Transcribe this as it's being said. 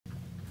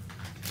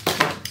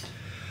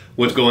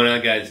What's going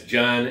on, guys?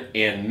 John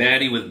and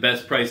Maddie with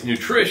Best Price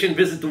Nutrition.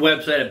 Visit the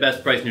website at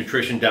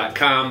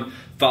BestPriceNutrition.com.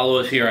 Follow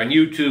us here on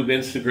YouTube,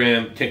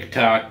 Instagram,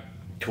 TikTok,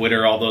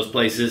 Twitter, all those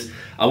places.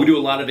 We do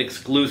a lot of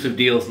exclusive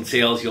deals and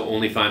sales you'll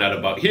only find out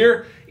about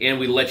here, and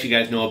we let you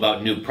guys know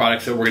about new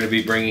products that we're going to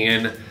be bringing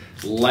in,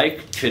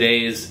 like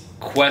today's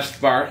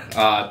Quest Bar.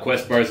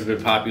 Quest bars have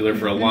been popular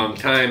for a long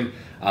time.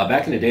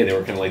 Back in the day, they were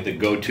kind of like the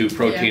go-to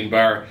protein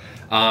bar.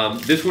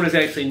 This one is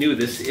actually new.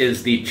 This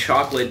is the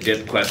chocolate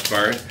dip Quest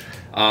Bar.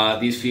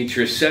 These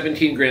feature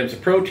 17 grams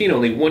of protein,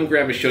 only 1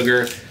 gram of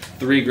sugar,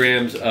 3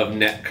 grams of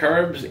net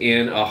carbs,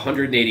 and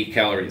 180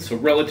 calories. So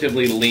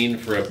relatively lean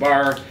for a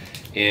bar.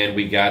 And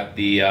we got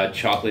the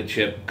chocolate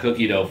chip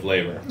cookie dough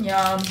flavor.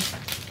 Yum.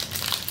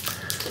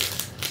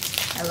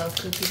 I love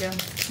cookie dough.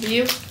 Do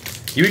you?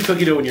 You eat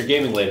cookie dough when you're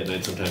gaming late at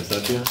night sometimes,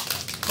 don't you?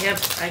 Yep,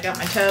 I got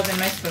my tub and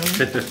my spoon.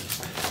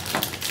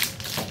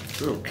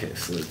 Okay,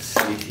 so let's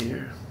see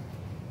here.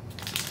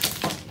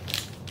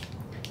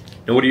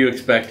 Now, what are you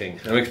expecting?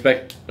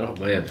 Oh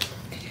man.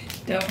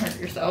 Don't hurt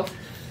yourself.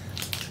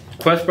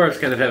 Quest bars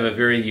kind of have a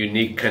very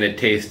unique kind of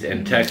taste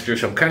and texture,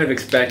 so I'm kind of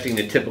expecting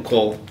the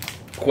typical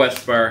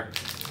Quest bar,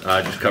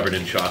 just covered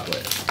in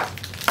chocolate.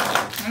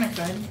 I'm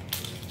excited.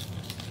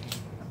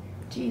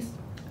 Jeez.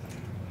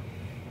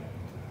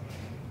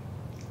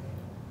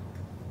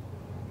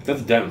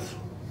 That's dense.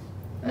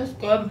 That's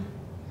good.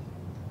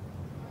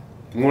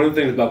 One of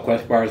the things about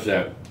Quest bars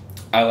that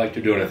I like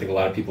to do, and I think a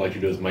lot of people like to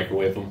do, is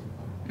microwave them.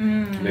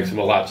 It makes them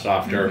a lot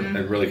softer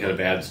and really kind of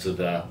adds to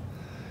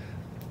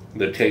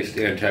the taste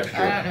and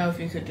texture. I don't know if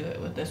you could do it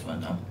with this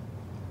one though.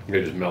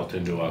 They just melt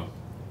into a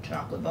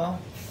chocolate ball.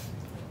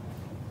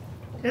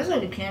 It tastes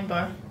like a candy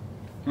bar.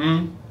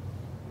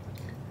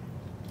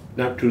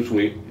 Not too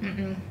sweet.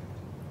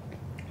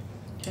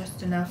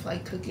 Just enough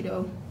like cookie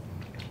dough.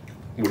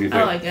 What do you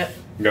think? I like it.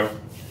 Yeah.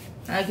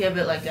 I give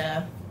it like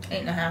a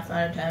 8.5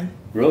 out of 10.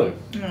 Really?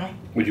 Yeah.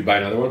 Would you buy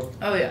another one?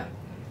 Oh yeah.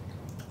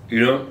 You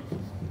know,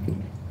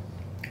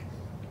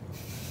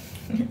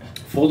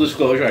 full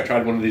disclosure, I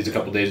tried one of these a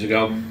couple days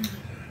ago.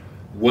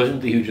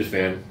 Wasn't the hugest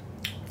fan.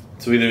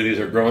 So either these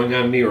are growing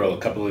on me, or a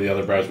couple of the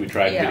other bars we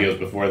tried videos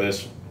before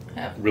this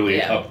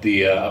really up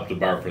the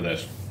bar for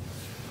this.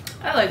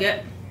 I like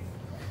it.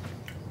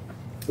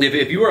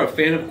 If you are a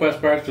fan of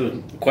Quest bars,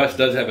 because Quest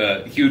does have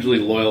a hugely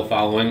loyal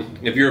following.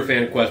 If you're a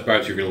fan of Quest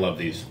bars, you're gonna love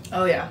these.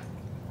 Oh yeah.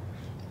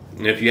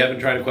 And if you haven't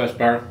tried a Quest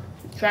bar,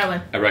 try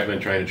one. I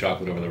recommend trying a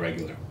chocolate over the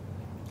regular.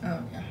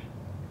 Oh yeah.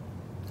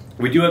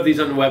 We do have these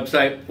on the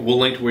website. We'll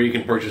link to where you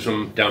can purchase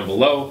them down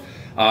below.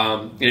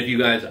 And if you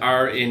guys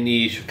are in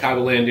the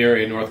Chicagoland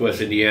area,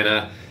 Northwest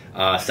Indiana,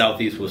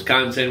 Southeast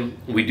Wisconsin,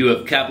 we do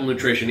have Capital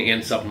Nutrition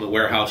and Supplement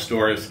Warehouse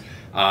stores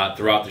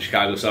throughout the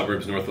Chicago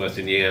suburbs, Northwest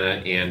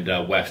Indiana,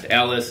 and West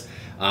Allis.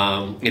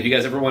 If you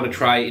guys ever want to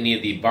try any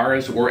of the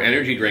bars or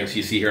energy drinks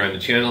you see here on the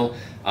channel,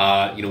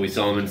 we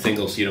sell them in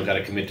singles, so you don't got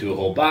to commit to a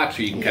whole box,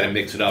 or you can kind of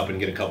mix it up and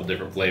get a couple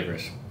different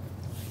flavors.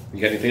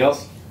 You got anything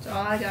else? That's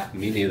all I got.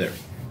 Me neither.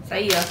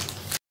 See ya.